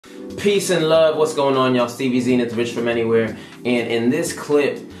Peace and love. What's going on, y'all? Stevie Zenith, Rich from Anywhere. And in this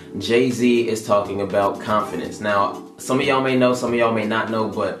clip, Jay-Z is talking about confidence. Now, some of y'all may know, some of y'all may not know,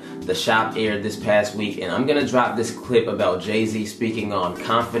 but The Shop aired this past week, and I'm gonna drop this clip about Jay-Z speaking on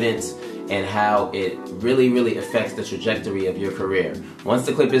confidence and how it really affects the trajectory of your career. Once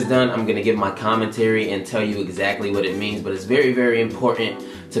the clip is done, I'm gonna give my commentary and tell you exactly what it means, but it's very important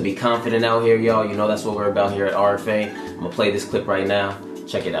to be confident out here, y'all. You know that's what we're about here at RFA. I'm gonna play this clip right now.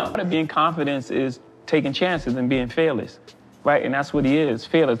 Check it out. Being confident is taking chances and being fearless, right? And that's what he is,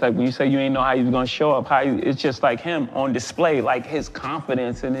 fearless. Like when you say you ain't know how he was gonna show up, it's just like him on display, like his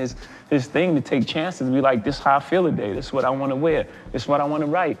confidence and his thing to take chances, be like, this is how I feel today, this is what I wanna wear, this is what I wanna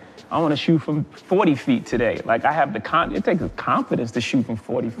write. I wanna shoot from 40 feet today. Like I have it takes confidence to shoot from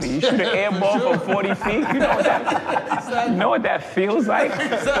 40 feet. You shoot an air ball from 40 feet, you know what that feels like?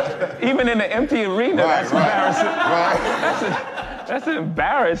 Even in an empty arena, that's embarrassing. That's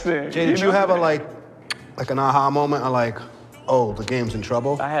embarrassing. Jay, did you have like an aha moment of like, oh, the game's in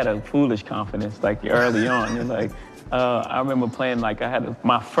trouble? I had a foolish confidence like early on. And like, I remember playing like I had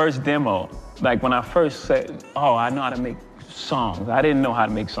my first demo. Like when I first said, oh, I know how to make songs. I didn't know how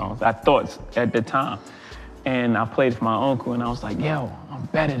to make songs. I thought at the time. And I played for my uncle and I was like, yo, I'm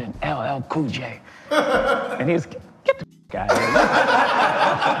better than LL Cool J. And he was, get the f out of here.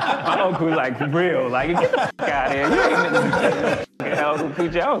 My uncle was like, real, like, get the f out of here. You ain't LL Cool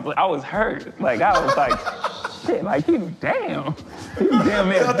J. I was hurt. Like, I was like, shit, like, he damn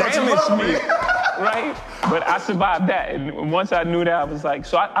near damaged me, right? But I survived that. And once I knew that, I was like,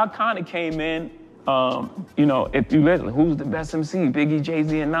 so I kind of came in, you know, if you listen, who's the best MC? Biggie,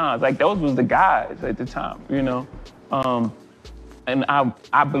 Jay-Z, and Nas. Like, those was the guys at the time, you know? And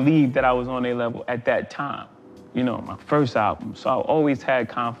I believed that I was on their level at that time, you know, my first album. So I always had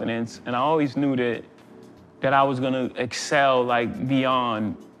confidence, and I always knew that I was gonna excel, like,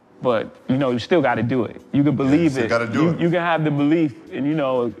 beyond, but, you know, you still gotta do it. You can believe it. You can have the belief, and, you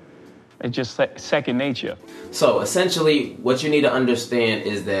know, it's just second nature. So, essentially, what you need to understand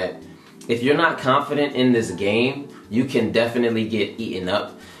is that if you're not confident in this game, you can definitely get eaten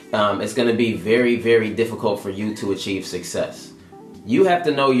up. It's gonna be very difficult for you to achieve success. You have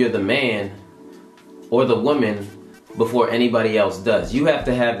to know you're the man or the woman before anybody else does. You have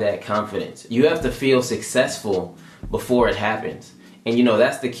to have that confidence. You have to feel successful before it happens. And you know,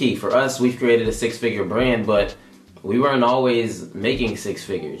 that's the key. For us, we've created a six-figure brand, but we weren't always making six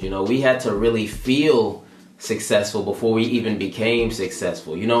figures. You know, we had to really feel successful before we even became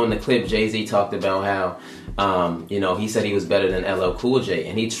successful. You know, in the clip, Jay-Z talked about how, you know, he said he was better than LL Cool J,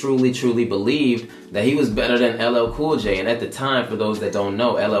 and he truly believed that he was better than LL Cool J. And at the time, for those that don't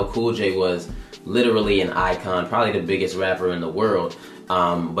know, LL Cool J was literally an icon, probably the biggest rapper in the world.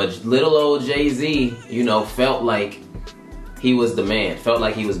 But little old Jay-Z, you know, felt like he was the man, felt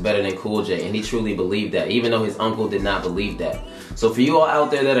like he was better than Cool J, and he truly believed that, even though his uncle did not believe that. So for you all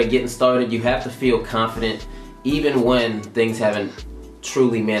out there that are getting started, you have to feel confident even when things haven't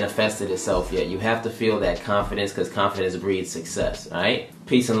truly manifested itself yet. You have to feel that confidence, because confidence breeds success, all right?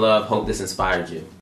 Peace and love. Hope this inspired you.